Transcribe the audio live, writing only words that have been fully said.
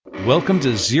Welcome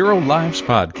to Zero Lives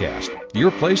Podcast,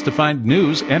 your place to find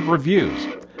news and reviews.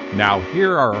 Now,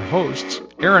 here are our hosts,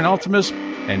 Aaron Altimus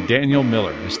and Daniel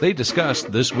Miller, as they discuss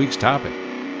this week's topic.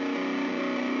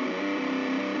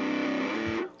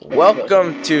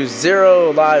 Welcome to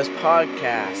Zero Lives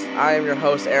Podcast. I am your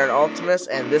host, Aaron Altimus,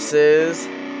 and this is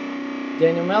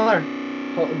Daniel Miller.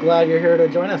 Glad you're here to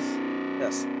join us.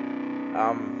 Yes.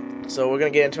 So we're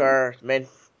gonna get into our main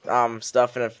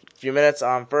stuff in a few minutes.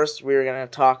 First, we're gonna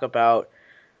talk about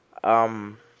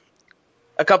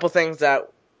a couple things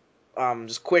that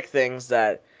just quick things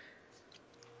that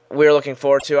we're looking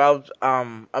forward to.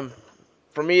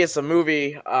 For me, it's a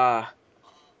movie.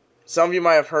 Some of you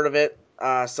might have heard of it.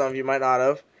 Some of you might not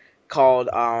have. Called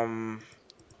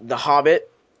The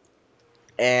Hobbit,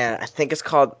 and I think it's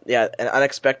called An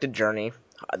Unexpected Journey.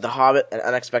 The Hobbit: An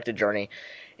Unexpected Journey.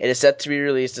 It is set to be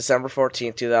released December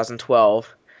 14th,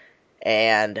 2012.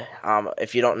 And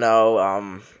if you don't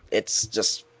know, it's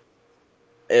just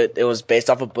it was based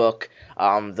off a book,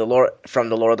 from the Lord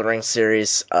of the Rings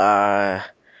series. The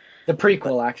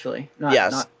prequel, actually,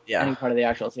 not any part of the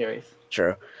actual series.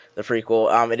 True, the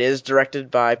prequel. It is directed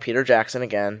by Peter Jackson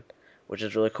again, which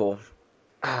is really cool.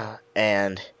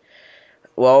 And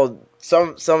well,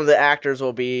 some of the actors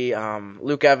will be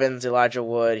Luke Evans, Elijah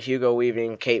Wood, Hugo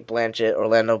Weaving, Kate Blanchett,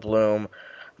 Orlando Bloom,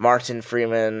 Martin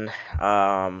Freeman,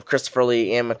 Christopher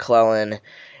Lee, Ian McKellen,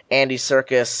 Andy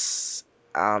Serkis,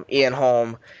 Ian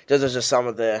Holm. Those are just some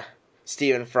of the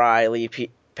Stephen Fry, Lee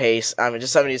Pace.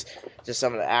 Just some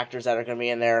of the actors that are going to be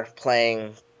in there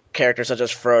playing characters such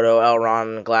as Frodo,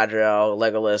 Elrond, Galadriel,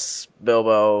 Legolas,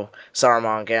 Bilbo,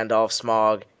 Saruman, Gandalf,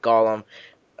 Smaug, Gollum,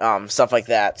 stuff like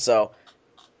that. So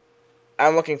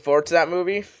I'm looking forward to that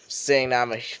movie, seeing that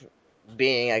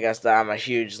I'm a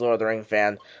huge Lord of the Rings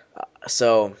fan.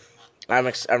 So I'm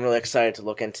really excited to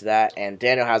look into that. And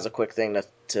Daniel has a quick thing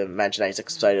to mention that he's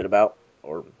excited about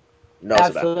or knows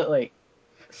about. Absolutely.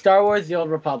 Star Wars: The Old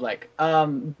Republic. Which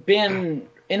has been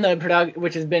in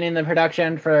the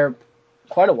production for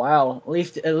quite a while, at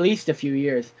least a few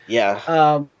years.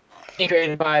 Yeah.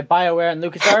 Created by BioWare and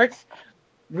LucasArts.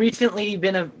 Recently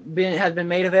has been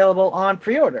made available on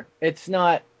pre-order. It's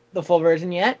not the full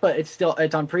version yet, but it's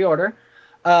on pre-order.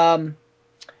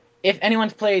 If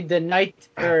anyone's played the Knights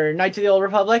of the Old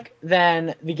Republic,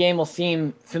 then the game will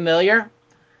seem familiar,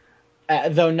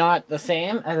 though not the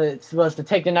same, as it's supposed to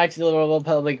take the Knights of the Old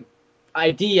Republic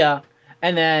idea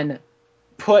and then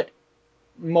put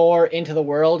more into the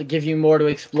world, give you more to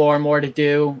explore, more to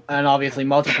do, and obviously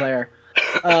multiplayer.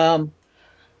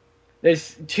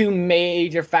 There's two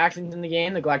major factions in the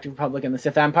game, the Galactic Republic and the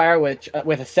Sith Empire, which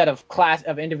with a set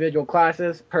of individual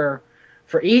classes for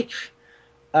each.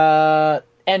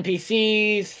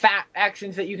 NPCs,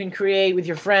 actions that you can create with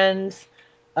your friends,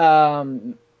 a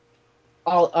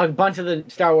bunch of the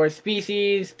Star Wars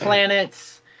species,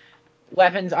 planets,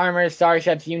 weapons, armor,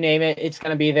 starships, you name it, it's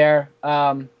going to be there.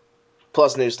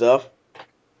 Plus new stuff.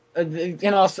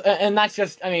 And that's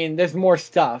just, there's more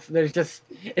stuff.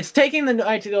 It's taking the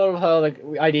Knights of the Old Republic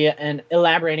idea and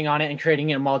elaborating on it and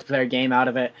creating a multiplayer game out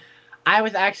of it. I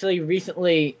was actually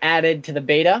recently added to the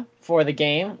beta for the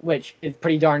game, which is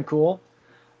pretty darn cool.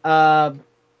 But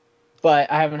I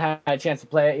haven't had a chance to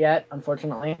play it yet,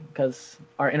 unfortunately, because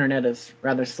our internet is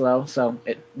rather slow, so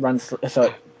it wouldn't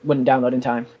download in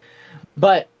time.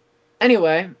 But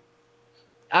anyway,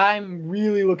 I'm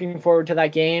really looking forward to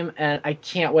that game, and I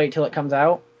can't wait till it comes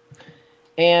out.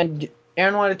 And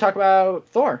Aaron wanted to talk about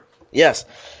Thor. Yes.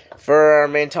 For our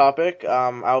main topic,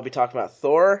 I will be talking about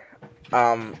Thor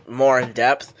more in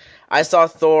depth. I saw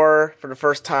Thor for the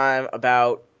first time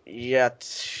about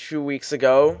 2 weeks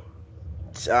ago.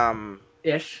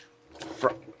 Ish.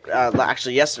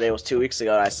 Actually, yesterday was 2 weeks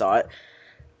ago that I saw it.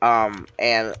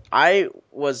 And I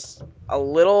was a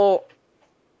little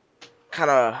kind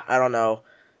of, I don't know,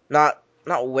 not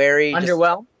wary.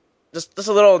 Underwhelmed? Just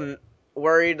a little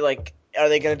worried, like, are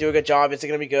they going to do a good job? Is it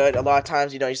going to be good? A lot of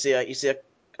times, you see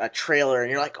a trailer and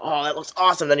you're like, oh, that looks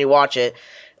awesome. Then you watch it.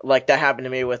 Like that happened to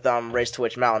me with Race to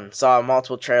Witch Mountain. Saw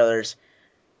multiple trailers,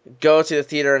 go to the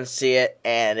theater and see it,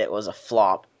 and it was a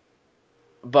flop.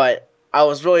 But I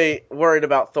was really worried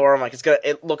about Thor. I'm like,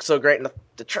 it looks so great in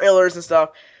the trailers and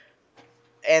stuff.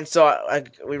 And so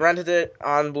we rented it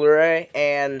on Blu-ray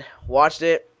and watched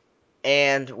it.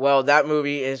 And, well, that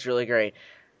movie is really great.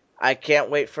 I can't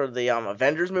wait for the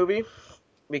Avengers movie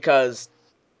because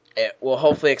it will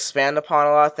hopefully expand upon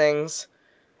a lot of things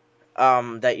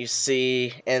that you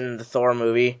see in the Thor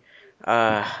movie.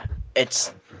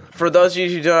 It's for those of you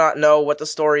who do not know what the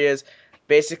story is.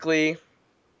 Basically,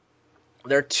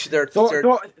 they're Go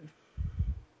ahead.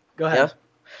 Yeah,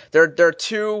 there are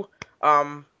two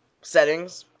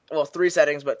settings. three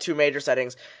settings, but two major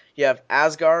settings. You have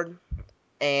Asgard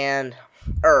and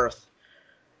Earth.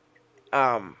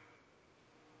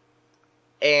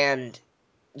 And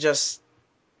just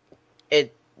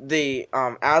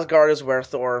Asgard is where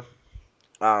Thor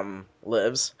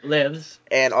lives,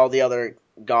 and all the other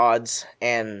gods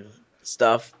and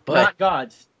stuff. But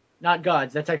not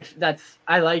gods. That's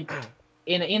I like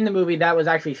in the movie that was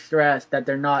actually stressed that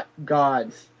they're not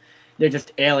gods. They're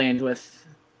just aliens with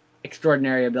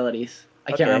extraordinary abilities.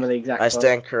 I can't remember the exact. I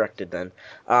stand corrected then.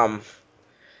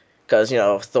 Because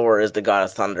Thor is the god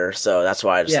of thunder, so that's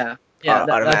why I just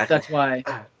automatically. That's why.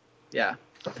 Yeah.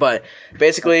 But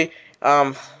basically,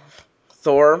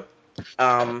 Thor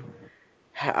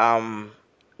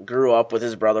grew up with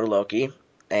his brother Loki,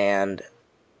 and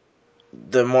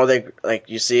the more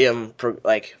you see him from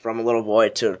a little boy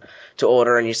to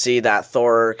older, and you see that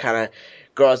Thor kind of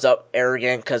grows up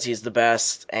arrogant because he's the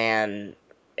best, and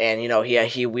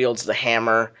he wields the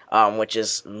hammer, which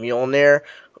is Mjolnir,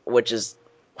 which is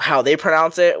how they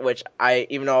pronounce it. Which I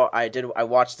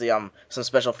watched the some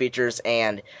special features,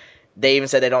 and they even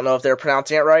said they don't know if they're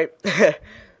pronouncing it right,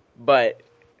 but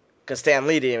because Stan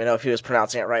Lee didn't even know if he was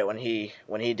pronouncing it right when he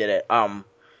did it.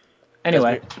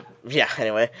 Anyway.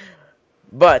 Anyway.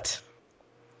 But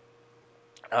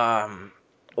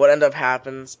what end up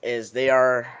happens is they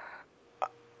are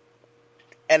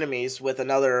enemies with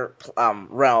another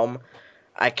realm.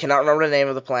 I cannot remember the name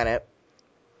of the planet.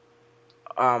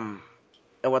 And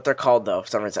what they're called though, for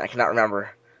some reason I cannot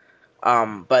remember.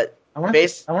 But I want to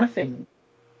say,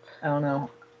 I don't know.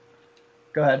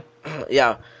 Go ahead.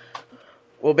 Yeah.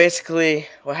 Well, basically,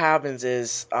 what happens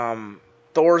is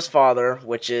Thor's father,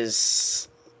 which is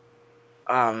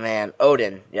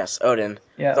Odin. Yes, Odin.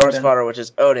 Yeah, Thor's Odin. father, which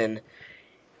is Odin.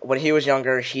 When he was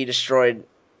younger, he destroyed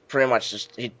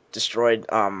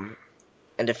and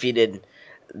defeated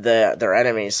their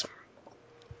enemies.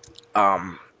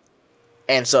 And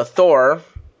so Thor,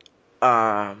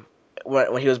 when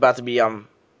he was about to be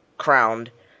crowned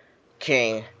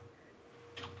king,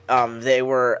 they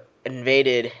were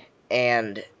invaded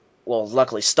and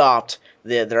luckily stopped.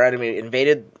 Their enemy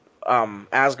invaded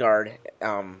Asgard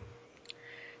to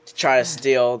try to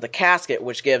steal the casket,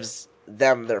 which gives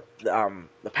them their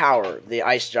the power, the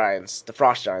ice giants, the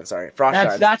frost giants. Sorry,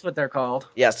 giants. That's what they're called.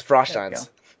 Yes, the frost giants.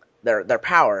 Their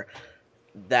power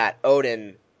that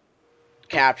Odin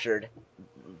captured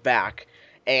back,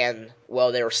 and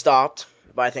they were stopped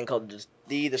by a thing called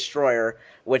the Destroyer,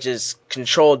 which is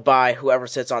controlled by whoever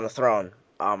sits on the throne,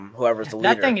 whoever's the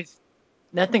leader.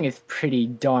 That thing is pretty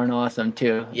darn awesome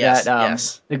too. Yes,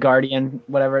 yes. The Guardian,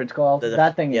 whatever it's called.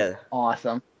 That thing is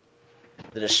awesome.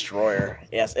 The Destroyer.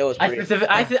 Yes, it was pretty.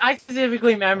 I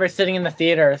specifically remember sitting in the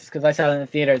theaters, because I saw it in the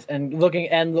theaters, and looking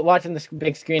and watching this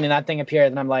big screen, and that thing appeared,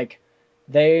 and I'm like,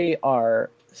 they are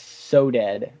so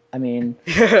dead. I mean,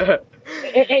 it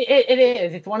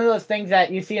is. It's one of those things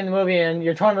that you see in the movie, and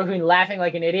you're torn between laughing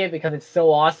like an idiot because it's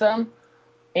so awesome,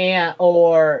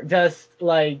 or just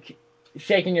like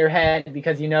shaking your head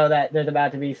because you know that there's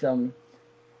about to be some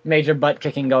major butt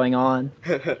kicking going on.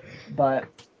 But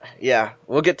yeah,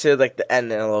 we'll get to the end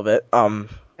in a little bit.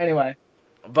 Anyway,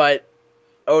 but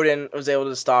Odin was able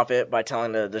to stop it by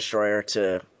telling the Destroyer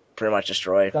to pretty much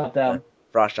destroy the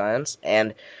frost giants,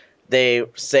 and they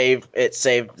saved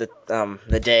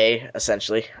the day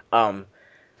essentially.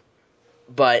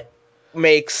 But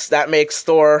makes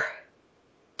Thor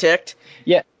ticked.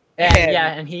 Yeah.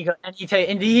 And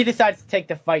he decides to take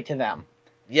the fight to them.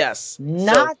 Yes.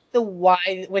 Not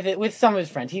with some of his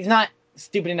friends. He's not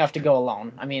stupid enough to go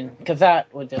alone. I mean, because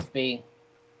that would just be.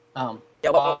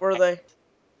 What were they?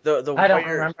 The I don't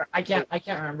remember. I can't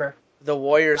remember. The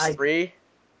Warriors 3.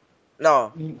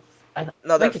 No.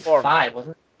 No, they're 4. 5,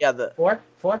 wasn't it? Yeah, the 4.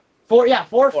 Yeah,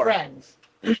 4 friends,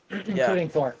 including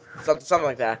Thor. Something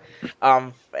like that.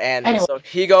 And anyway. So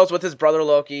he goes with his brother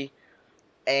Loki,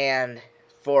 and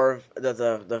for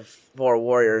the 4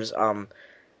 warriors.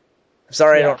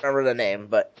 Sorry, I don't remember the name,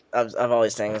 but of all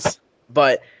these things.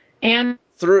 But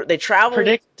they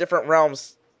travel different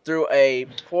realms through a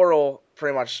portal,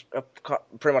 pretty much a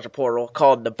portal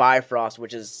called the Bifrost,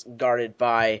 which is guarded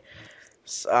by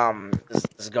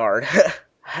this guard,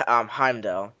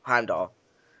 Heimdall.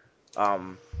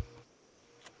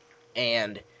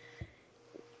 And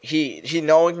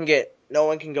no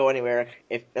one can go anywhere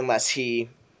unless he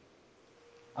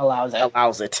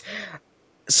allows it.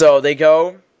 So they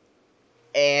go,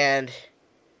 and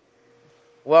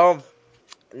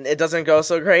it doesn't go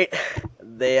so great.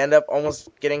 They end up almost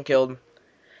getting killed.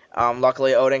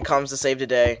 Luckily, Odin comes to save the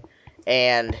day,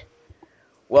 and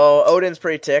Odin's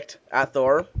pretty ticked at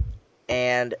Thor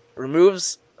and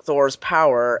removes Thor's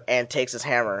power and takes his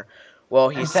hammer. Well,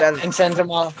 he sends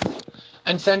him off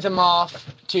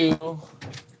to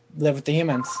live with the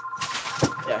humans.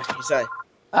 yeah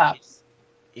Ah,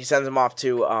 he sends him off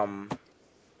to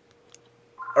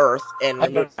Earth and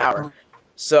removes power.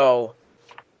 So,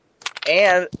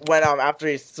 and when after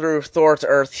he threw Thor to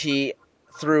Earth, he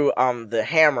threw the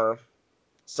hammer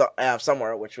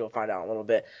somewhere, which we'll find out in a little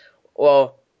bit.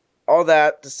 Well, all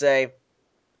that to say,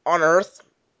 on Earth,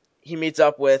 he meets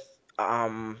up with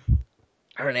her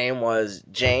name was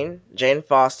Jane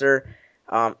Foster,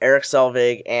 Eric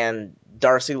Selvig, and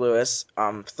Darcy Lewis,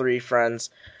 3 friends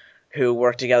who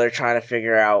work together trying to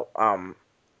figure out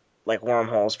like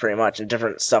wormholes, pretty much, and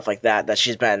different stuff like that that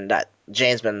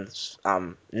Jane's been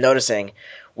noticing,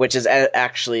 which is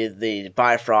actually the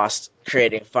Bifrost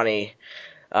creating funny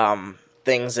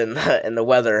things in the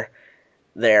weather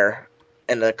there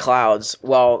in the clouds.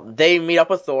 Well, they meet up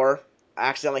with Thor,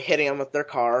 accidentally hitting him with their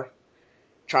car,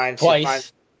 trying to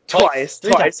find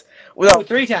twice. Well, no,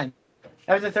 3 times.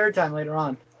 That was the 3rd time later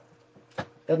on,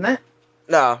 doesn't it?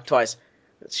 No, twice.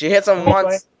 She hits him Twice.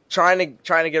 once, trying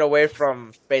to get away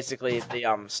from basically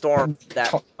the storm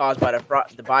that caused by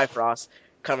the Bifrost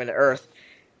coming to Earth,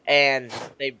 and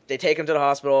they take him to the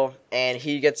hospital, and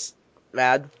he gets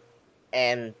mad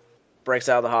and breaks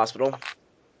out of the hospital,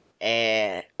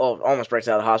 and almost breaks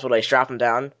out of the hospital. They strap him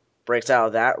down, breaks out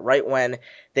of that right when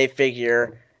they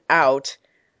figure out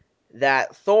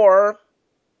that Thor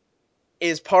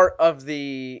is part of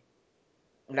the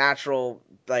natural,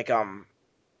 like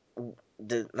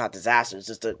not disasters,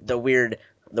 just the weird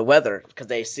the weather, because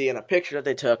they see in a picture that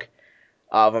they took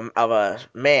of a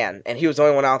man, and he was the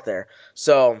only one out there.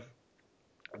 So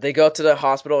they go to the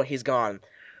hospital. He's gone.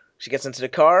 She gets into the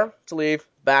car to leave,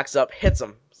 backs up, hits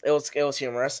him. It was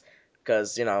humorous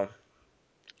because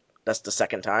that's the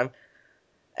 2nd time.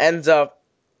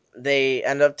 They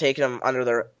end up taking him under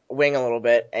their wing a little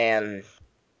bit, and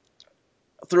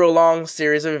through a long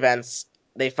series of events,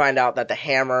 they find out that the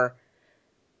hammer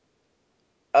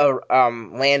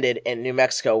landed in New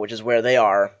Mexico, which is where they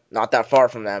are, not that far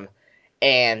from them.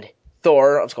 And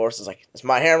Thor, of course, is like, "It's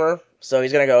my hammer," so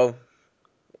he's gonna go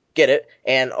get it.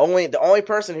 And the only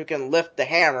person who can lift the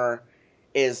hammer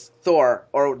is Thor,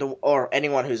 or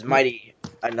anyone who's mighty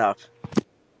enough.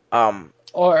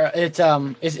 Or it's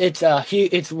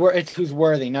who's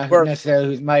worthy, not necessarily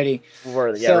who's mighty.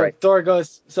 Worthy, yeah, so right. Thor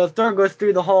goes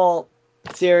through the whole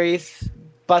series,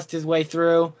 busts his way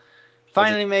through,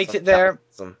 finally makes it there.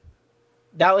 Awesome.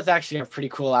 That was actually a pretty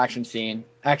cool action /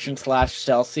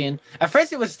 stealth scene. At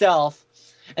first it was stealth,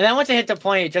 and then once it hit the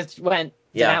point, it just went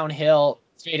downhill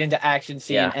straight into action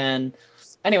scene. Yeah. And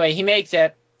anyway, he makes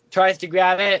it, tries to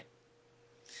grab it,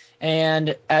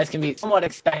 and as can be somewhat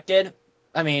expected,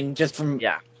 I mean, just from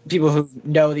people who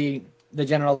know the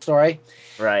general story,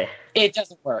 right? It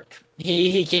doesn't work.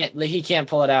 He can't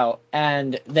pull it out,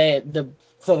 and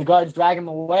so the guards drag him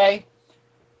away,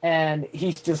 and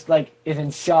he's just like is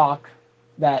in shock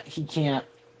that he can't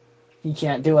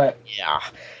do it. Yeah.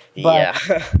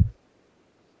 But,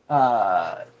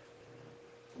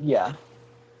 yeah.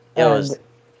 It was,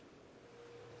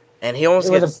 and he almost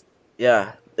gets.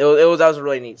 That was a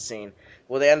really neat scene.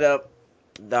 Well, they end up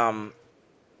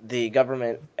the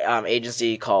government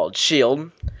agency called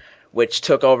SHIELD, which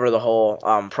took over the whole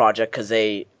project because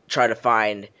they try to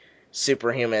find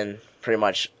superhuman, pretty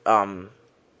much.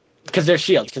 Because they're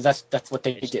SHIELD, because that's what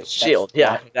they do. SHIELD,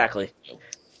 exactly.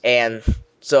 And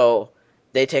so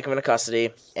they take him into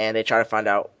custody, and they try to find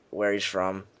out where he's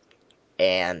from.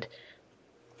 And,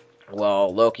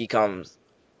 well, Loki comes.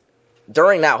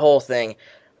 During that whole thing,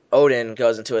 Odin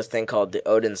goes into a thing called the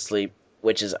Odin sleep,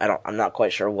 which is, I'm not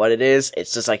quite sure what it is.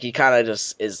 It's just like he kind of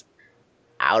just is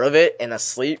out of it and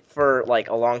asleep for like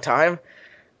a long time.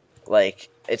 Like,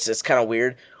 it's just kind of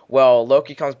weird. Well,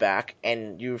 Loki comes back,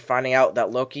 and you're finding out that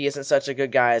Loki isn't such a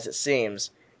good guy as it seems,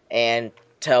 and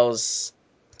tells,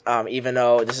 even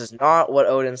though this is not what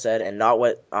Odin said and not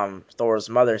what Thor's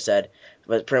mother said,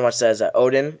 but pretty much says that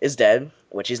Odin is dead,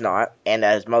 which he's not, and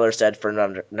that his mother said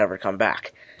for never come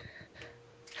back.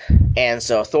 And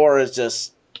so Thor is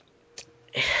just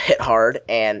hit hard,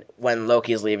 and when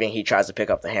Loki is leaving, he tries to pick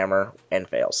up the hammer and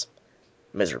fails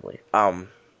miserably.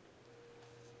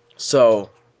 So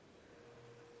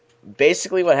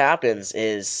basically, what happens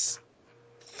is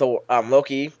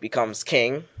Loki becomes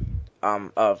king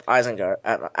of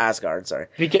Asgard. Sorry.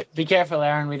 Be careful,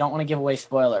 Aaron. We don't want to give away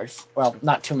spoilers. Well,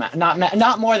 not too much.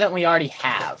 Not more than we already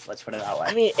have. Let's put it that way.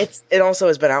 I mean, it also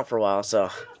has been out for a while, so.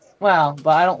 Well,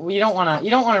 but you don't want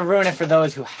to ruin it for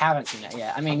those who haven't seen it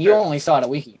yet. I mean, you only saw it a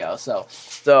week ago, so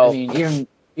I mean,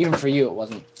 even for you, it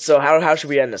wasn't. So how should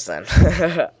we end this then?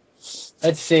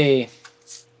 Let's see.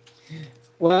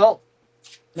 Well,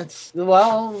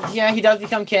 yeah, he does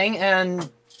become king, and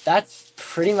that's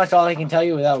pretty much all I can tell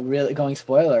you without really going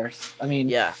spoilers. I mean,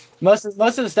 Yeah, most of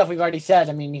the stuff we've already said.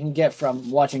 I mean, you can get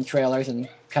from watching trailers and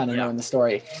kind of Yeah. knowing the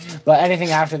story, but anything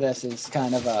after this is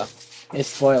kind of is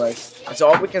spoilers. so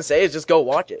all we can say is just go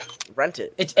watch it, rent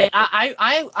it.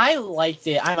 I liked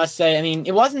it. I must say. I mean,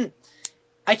 it wasn't.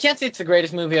 I can't say it's the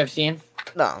greatest movie I've seen,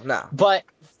 No. but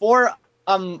for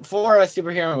a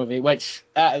superhero movie, which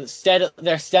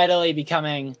they're steadily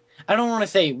becoming. I don't want to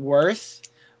say worse,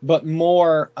 but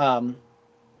more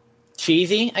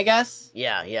cheesy, I guess.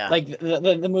 Yeah. Like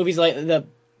the movies, like the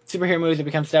superhero movies, have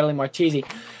become steadily more cheesy.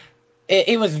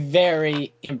 It was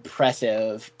very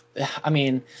impressive. I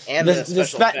mean, And the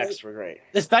special effects were great.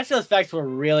 the special effects were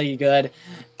really good,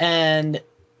 and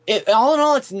all in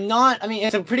all, it's not. I mean,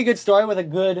 it's a pretty good story with a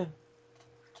good,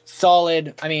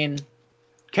 solid. I mean,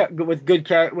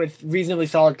 with reasonably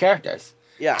solid characters.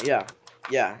 Yeah.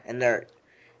 And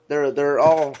they're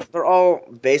all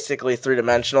basically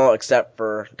 3-dimensional except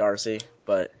for Darcy,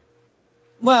 but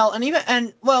Well,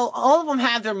 all of them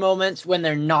have their moments when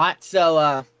they're not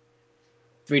so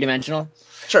three-dimensional.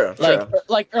 true.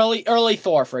 Like early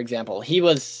Thor, for example, he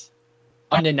was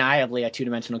undeniably a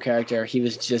two-dimensional character. He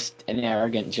was just an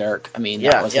arrogant jerk. I mean,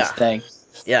 that was his thing.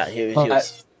 Yeah, he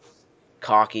was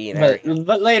cocky and everything.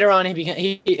 But later on,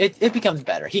 it becomes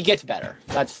better. He gets better.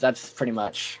 That's pretty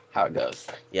much how it goes.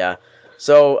 Yeah.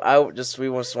 So we just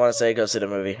want to say go see the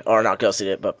movie, or not go see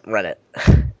it, but rent it.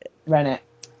 Rent it.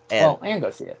 And And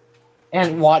go see it.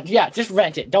 And watch. Yeah, just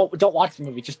rent it. Don't watch the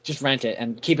movie. Just rent it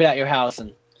and keep it at your house,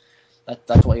 and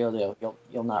that's what you'll do.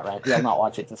 You'll not rent. You'll not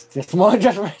watch it. Just rent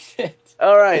it.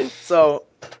 all right, so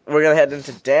we're gonna head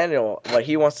into Daniel, what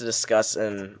he wants to discuss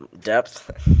in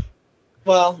depth.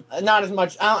 Well, not as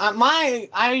much.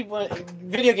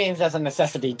 Video games as a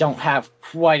necessity don't have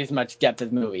quite as much depth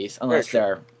as movies, unless true.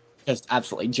 they're just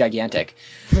absolutely gigantic.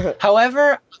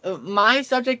 However, my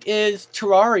subject is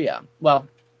Terraria. Well,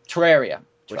 Terraria.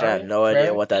 Which I have no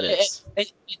idea what that is.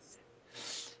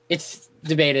 It's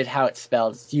debated how it's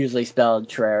spelled. It's usually spelled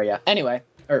Terraria. Anyway,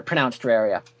 or pronounced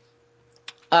Terraria.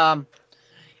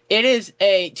 It is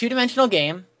a two-dimensional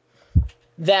game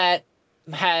that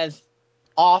has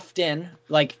often,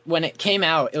 like when it came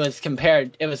out, it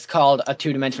was called a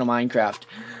two-dimensional Minecraft.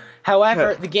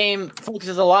 However, the game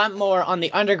focuses a lot more on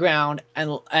the underground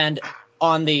and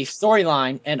on the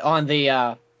storyline and on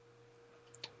the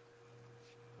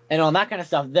and on that kind of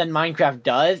stuff than Minecraft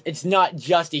does. It's not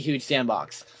just a huge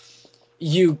sandbox.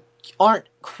 You aren't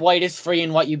quite as free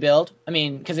in what you build. I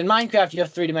mean, because in Minecraft you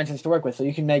have 3 dimensions to work with, so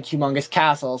you can make humongous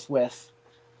castles with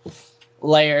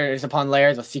layers upon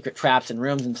layers of secret traps and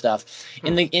rooms and stuff.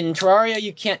 In Terraria,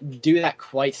 you can't do that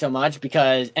quite so much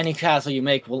because any castle you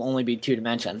make will only be 2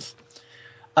 dimensions.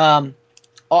 That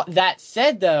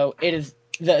said, though,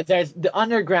 the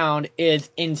underground is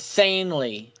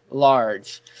insanely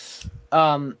large.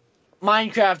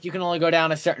 Minecraft, you can only go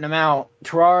down a certain amount.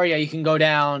 Terraria, you can go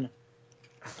down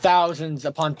thousands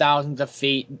upon thousands of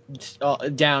feet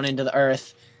down into the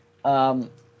earth. And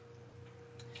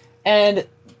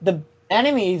the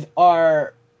enemies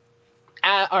are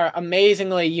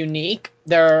amazingly unique.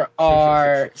 There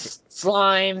are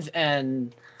slimes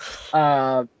and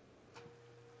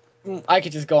I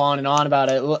could just go on and on about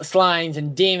it. Slimes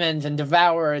and demons and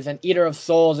devourers and eater of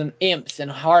souls and imps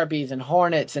and harpies and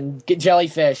hornets and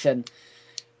jellyfish and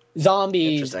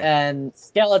zombies and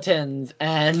skeletons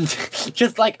and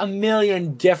just like a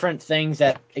million different things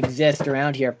that exist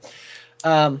around here.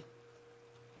 And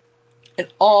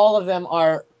all of them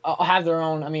have their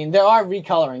own. I mean, there are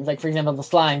recolorings. Like for example, the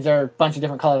slimes. There are a bunch of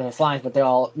different colors of slimes, but they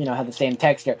all have the same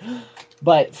texture.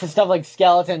 But for stuff like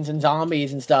skeletons and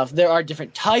zombies and stuff, there are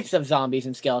different types of zombies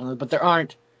and skeletons, but there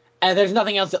aren't. And there's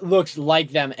nothing else that looks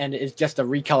like them and is just a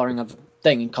recoloring of a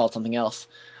thing and called something else.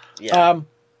 Yeah.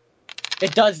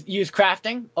 It does use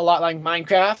crafting a lot like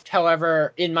Minecraft.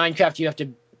 However, in Minecraft you have to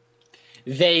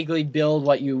vaguely build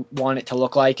what you want it to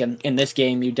look like, and in this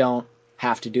game you don't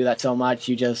have to do that so much.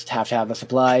 You just have to have the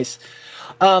supplies.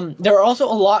 There are also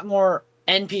a lot more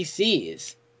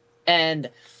NPCs, and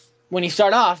when you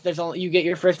start off, you get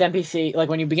your first NPC. Like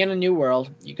when you begin a new world,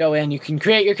 you go in, you can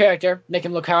create your character, make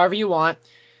him look however you want.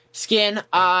 Skin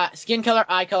color,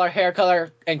 eye color, hair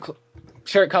color, and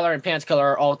shirt color and pants color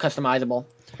are all customizable,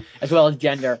 as well as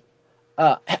gender,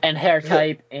 and hair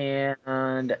type, and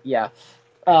are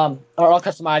all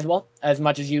customizable as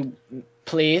much as you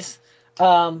please.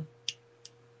 But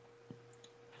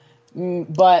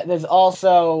there's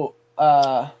also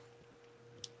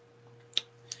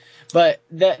But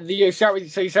you start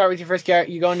with your first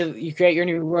character. You create your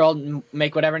new world and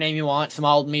make whatever name you want,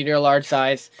 small, medium, large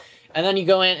size, and then you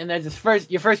go in and there's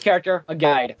your first character, a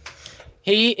guide.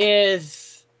 He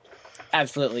is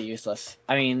absolutely useless.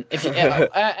 I mean, if you,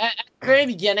 at the very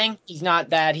beginning, he's not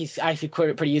bad. He's actually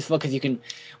pretty useful because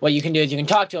what you can do is you can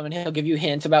talk to him and he'll give you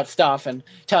hints about stuff and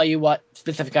tell you what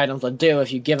specific items will do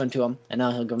if you give them to him, and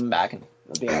then he'll give them back and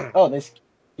he'll be like, oh, this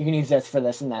you can use this for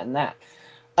this and that and that.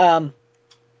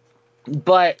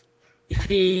 But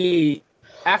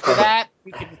after that,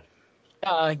 you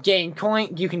can gain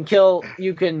coin.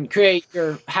 You can create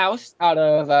your house out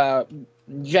of,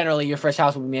 generally your first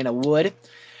house will be made of wood.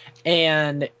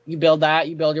 And you build that,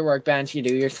 you build your workbench, you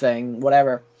do your thing,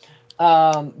 whatever.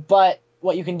 But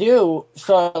what you can do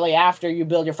shortly after you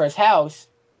build your first house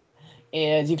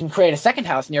is you can create a second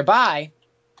house nearby,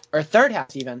 or a third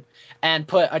house even, and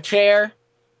put a chair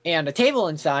and a table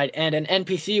inside, and an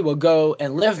NPC will go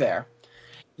and live there.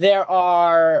 There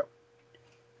are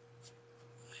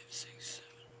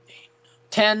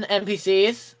 10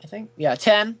 NPCs, I think. Yeah,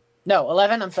 10. No,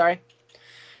 11, I'm sorry.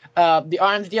 The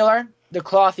arms dealer, the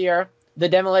clothier, the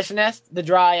demolitionist, the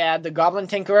dryad, the goblin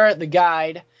tinkerer, the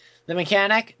guide, the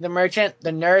mechanic, the merchant,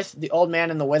 the nurse, the old man,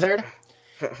 and the wizard.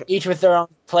 Each with their own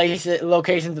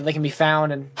locations that they can be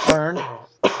found and earned.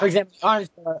 For example, the arms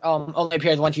dealer only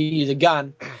appears once you use a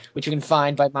gun, which you can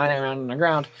find by mining around on the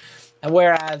ground.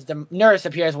 Whereas the nurse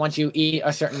appears once you eat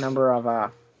a certain number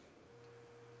of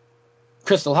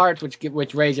crystal hearts,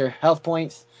 which raise your health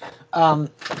points.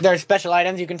 There are special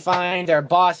items you can find. There are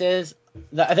bosses.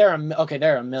 There are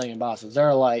a million bosses. There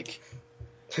are like,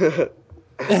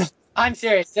 I'm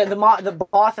serious. The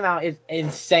boss amount is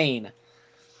insane.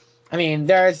 I mean,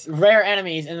 there's rare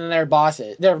enemies and then there are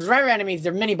bosses. There's rare enemies,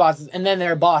 there are mini bosses, and then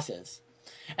there are bosses.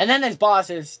 And then there's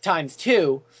bosses times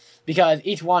 2, because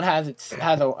each one has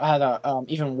a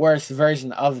even worse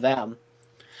version of them.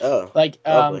 Oh, like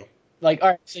lovely. all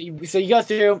right, so you go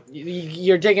through,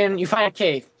 you're digging, you find a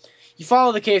cave, you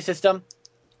follow the cave system,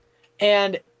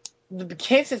 and the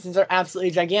cave systems are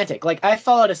absolutely gigantic. Like, I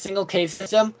followed a single cave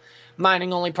system,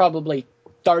 mining only probably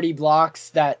 30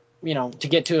 blocks to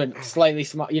get to a slightly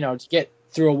small, to get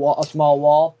through a small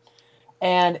wall,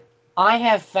 and I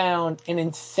have found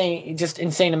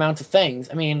insane amounts of things.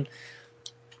 I mean,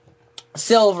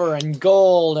 silver and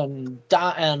gold and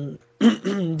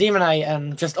demonite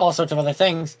and just all sorts of other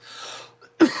things.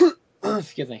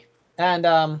 Excuse me.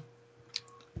 And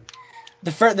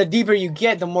the deeper you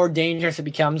get, the more dangerous it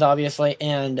becomes, obviously,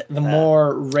 and the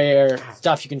more rare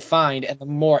stuff you can find, and the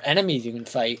more enemies you can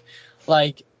fight.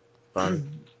 Like,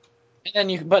 Fun. and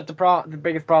then but the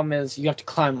biggest problem is you have to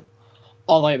climb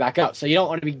all the way back up. So you don't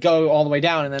want to go all the way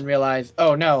down and then realize,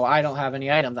 oh no, I don't have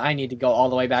any items. I need to go all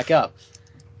the way back up,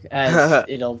 as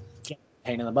it'll get a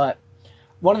pain in the butt.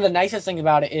 One of the nicest things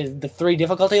about it is the 3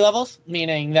 difficulty levels,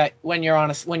 meaning that when you're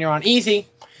on easy,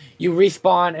 you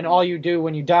respawn, and all you do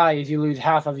when you die is you lose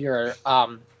half of your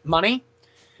money.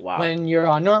 Wow. When you're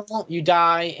on normal, you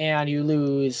die and you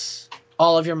lose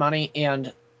all of your money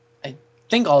and I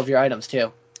think all of your items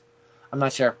too. I'm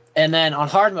not sure. And then on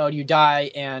hard mode, you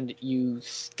die and you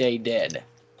stay dead,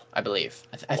 I believe.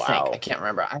 I think. I can't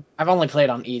remember. I've only played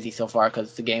on easy so far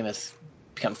because the game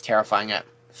becomes terrifying at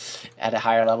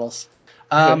higher levels.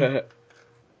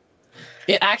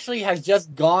 It actually has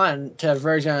just gone to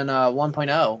version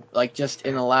 1.0, like just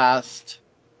in the last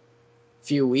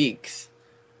few weeks.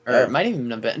 Or it might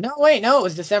even have been. No, wait, no, it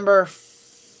was December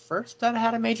 1st that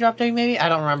had a major update, maybe? I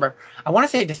don't remember. I want to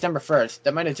say December 1st.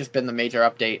 That might have just been the major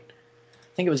update.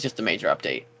 I think it was just the major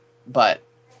update. But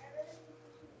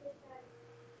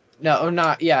no,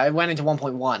 not, yeah, it went into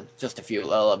 1.1 just a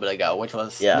little bit ago, which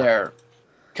was their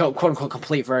quote-unquote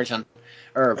complete version,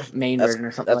 or main version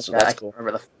or something like that. I can't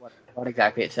remember what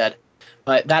exactly it said.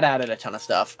 But that added a ton of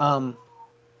stuff.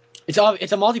 It's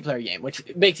a multiplayer game,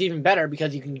 which makes it even better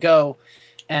because you can go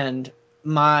and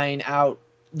mine out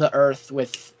the earth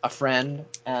with a friend,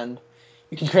 and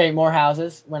you can create more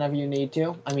houses whenever you need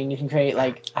to. I mean, you can create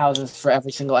like houses for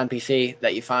every single NPC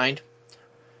that you find.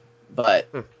 But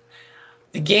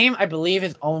the game, I believe,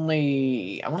 is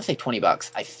only, I want to say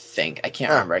 $20. I think, I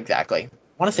can't remember exactly. I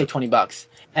want to say $20,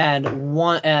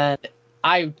 and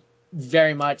I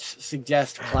very much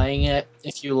suggest playing it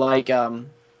if you like. Well,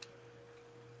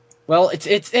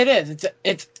 it's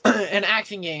an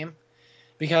action game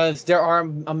because there are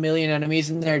a million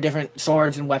enemies and there are different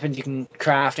swords and weapons you can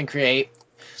craft and create.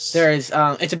 It's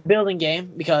a building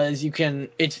game because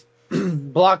it's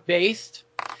block based,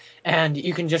 and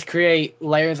you can just create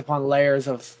layers upon layers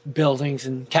of buildings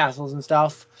and castles and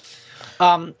stuff.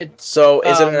 So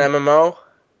is it an MMO?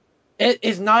 It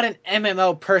is not an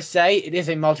MMO per se. It is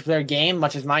a multiplayer game,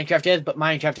 much as Minecraft is, but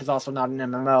Minecraft is also not an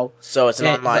MMO. So it's an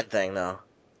online thing, though.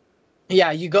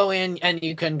 Yeah, you go in and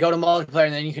you can go to multiplayer,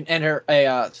 and then you can enter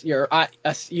your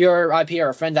IP or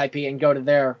a friend's IP and go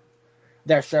to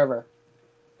their server,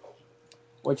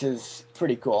 which is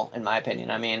pretty cool in my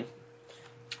opinion. I mean,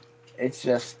 it's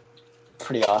just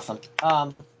pretty awesome.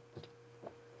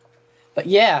 But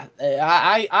yeah,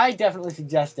 I definitely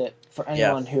suggest it for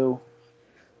anyone who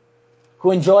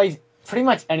enjoys pretty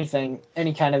much anything,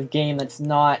 any kind of game that's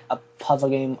not a puzzle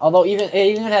game. Although it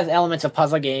even has elements of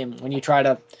puzzle game when you try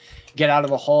to get out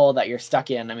of a hole that you're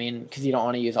stuck in. I mean, because you don't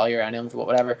want to use all your items or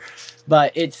whatever.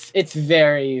 But it's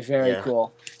very, very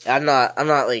cool. I'm not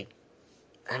like.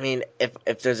 I mean,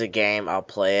 if there's a game, I'll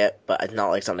play it, but it's not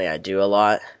like something I do a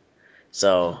lot.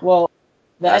 So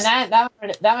that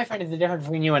my friend is the difference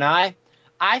between you and I.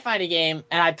 I find a game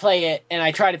and I play it and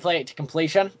I try to play it to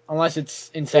completion unless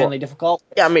it's insanely difficult.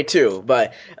 Yeah, me too.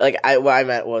 But like, what I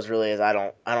meant was really is I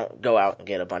don't go out and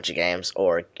get a bunch of games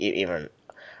or even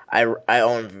I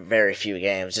own very few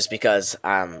games just because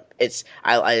I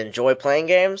enjoy playing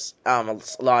games. A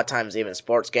lot of times even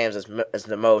sports games is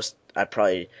the most I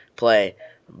probably play,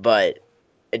 but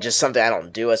it's just something I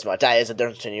don't do as much. That is the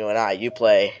difference between you and I. You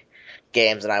play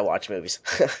games and I watch movies.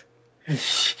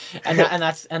 and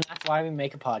that's why we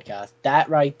make a podcast. That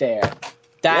right there.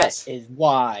 That is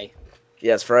why.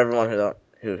 Yes, for everyone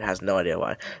who has no idea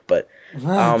why. But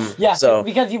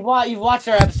because you've watched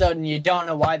our episode and you don't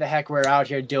know why the heck we're out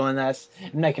here doing this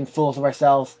and making fools of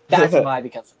ourselves. That's why,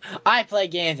 because I play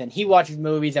games and he watches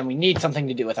movies and we need something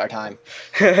to do with our time.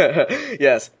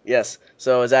 Yes.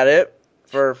 So is that it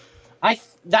for that's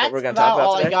what we're gonna talk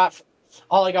about today?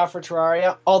 All I got for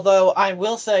Terraria. Although I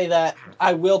will say that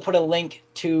I will put a link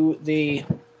to it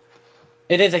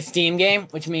is a Steam game,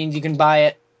 which means you can buy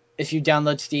it if you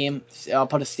download Steam. I'll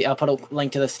put a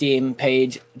link to the Steam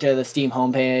page, to the Steam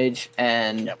homepage,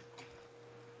 and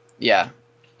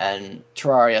and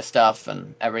Terraria stuff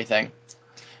and everything.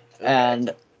 Okay.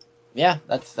 And yeah,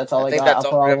 that's all I got. That's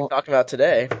all we're talking about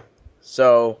today.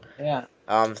 So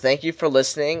thank you for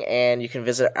listening, and you can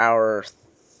visit our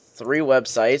 3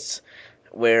 websites,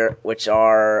 which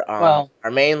are our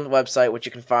main website, which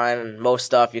you can find most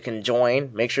stuff. You can join.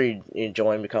 Make sure you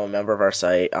join, become a member of our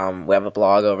site. We have a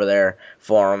blog over there,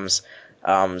 forums,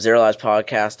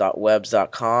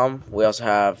 zerolivepodcast.webs.com. We also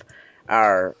have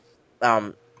our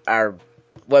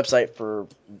website for,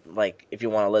 like, if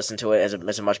you want to listen to it,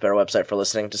 it's a much better website for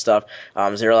listening to stuff.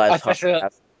 Zero Lives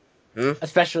Podcast.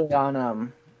 Especially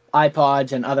on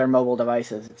iPods and other mobile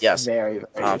devices. It's very,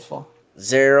 very useful.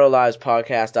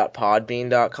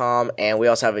 zerolivespodcast.podbean.com, and we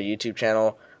also have a YouTube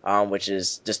channel, which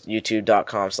is just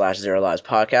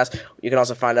youtube.com/zerolivespodcast. You can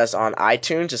also find us on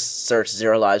iTunes. Just search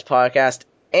Zero Lives Podcast,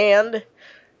 and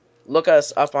look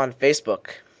us up on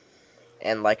Facebook,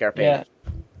 and like our page. Yeah.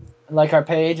 Like our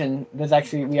page, and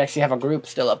we actually have a group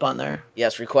still up on there.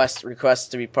 Yes, requests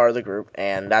to be part of the group,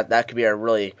 and that could be our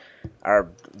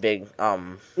big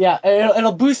Yeah,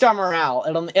 it'll boost our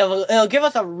morale. It'll give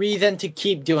us a reason to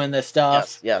keep doing this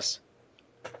stuff. Yes.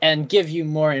 And give you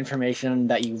more information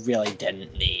that you really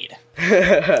didn't need.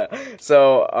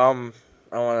 So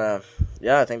I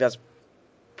think that's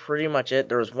pretty much it.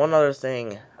 There was one other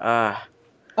thing.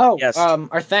 Yes.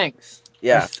 Our thanks.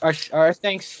 Yeah. Our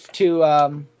thanks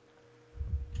to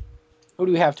who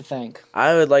do we have to thank?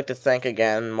 I would like to thank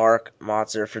again Mark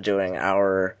Motzer for doing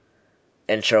our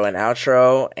intro and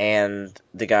outro, and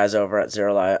the guys over at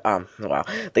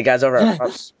the guys over at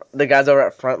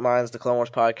Frontlines, the Clone Wars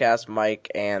podcast,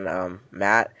 Mike and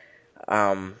Matt.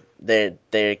 They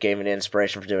gave me the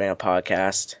inspiration for doing a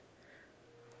podcast.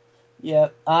 Yeah,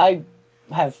 I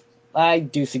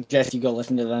do suggest you go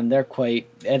listen to them.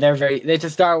 It's a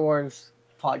Star Wars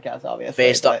podcast,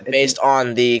 obviously. Based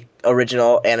on the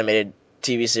original animated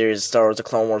TV series Star Wars: The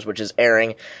Clone Wars, which is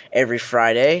airing every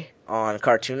Friday on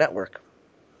Cartoon Network.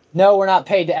 No, we're not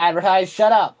paid to advertise.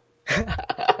 Shut up.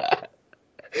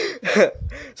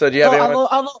 So do you have anyone?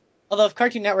 Although if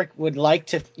Cartoon Network would like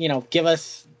to, give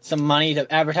us some money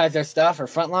to advertise their stuff or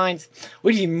Frontlines,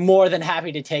 we'd be more than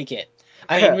happy to take it.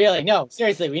 I mean, really, no,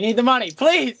 seriously, we need the money.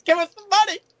 Please give us the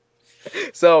money.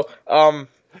 So,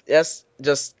 yes,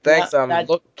 just thanks.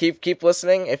 Keep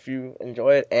listening if you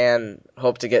enjoy it, and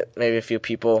hope to get maybe a few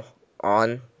people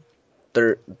on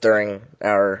during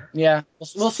our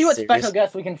we'll see what special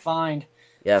guests we can find.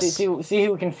 Yes, see who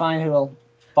we can find who will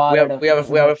bother. We have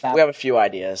a few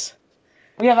ideas.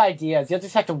 We have ideas. You'll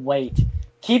just have to wait.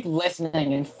 Keep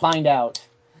listening and find out.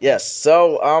 Yes.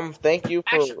 So thank you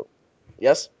for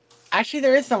yes. Actually,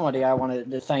 there is somebody I wanted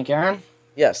to thank, Aaron.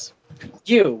 Yes.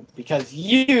 You, because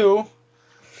you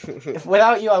If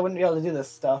without you, I wouldn't be able to do this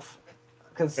stuff.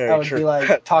 Because I Very would true. be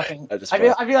like talking. I just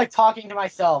I'd be like talking to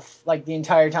myself like the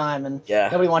entire time, and Yeah.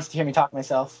 nobody wants to hear me talk to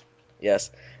myself.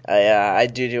 Yes, I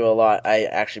do a lot. I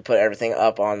actually put everything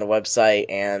up on the website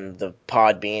and the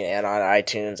Podbean and on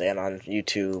iTunes and on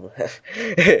YouTube.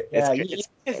 Yeah,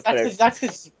 that's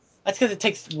because it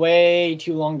takes way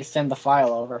too long to send the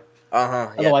file over.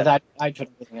 Yeah. Otherwise, I'd put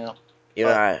everything up. You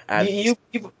know, But I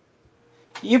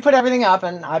you put everything up,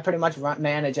 and I pretty much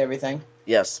manage everything.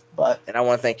 yes, But and I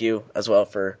want to thank you as well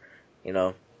for,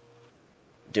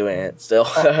 doing it still.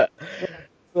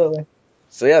 absolutely.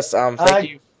 So yes, thank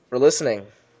you for listening.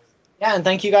 Yeah, and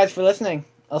thank you guys for listening.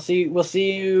 We'll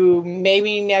see you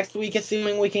maybe next week,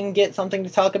 assuming we can get something to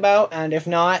talk about, and if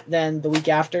not, then the week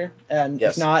after, and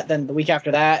Yes. if not, then the week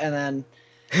after that, and then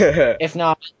if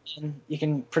not, then you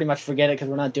can pretty much forget it because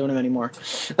we're not doing them anymore.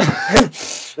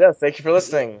 Yes, thank you for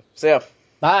listening. See ya.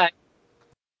 Bye.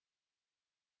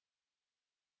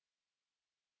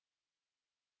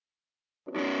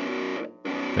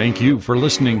 Thank you for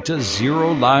listening to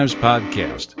Zero Lives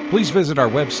Podcast. Please visit our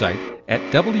website at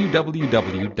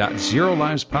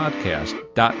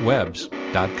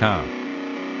www.zerolivespodcast.webs.com.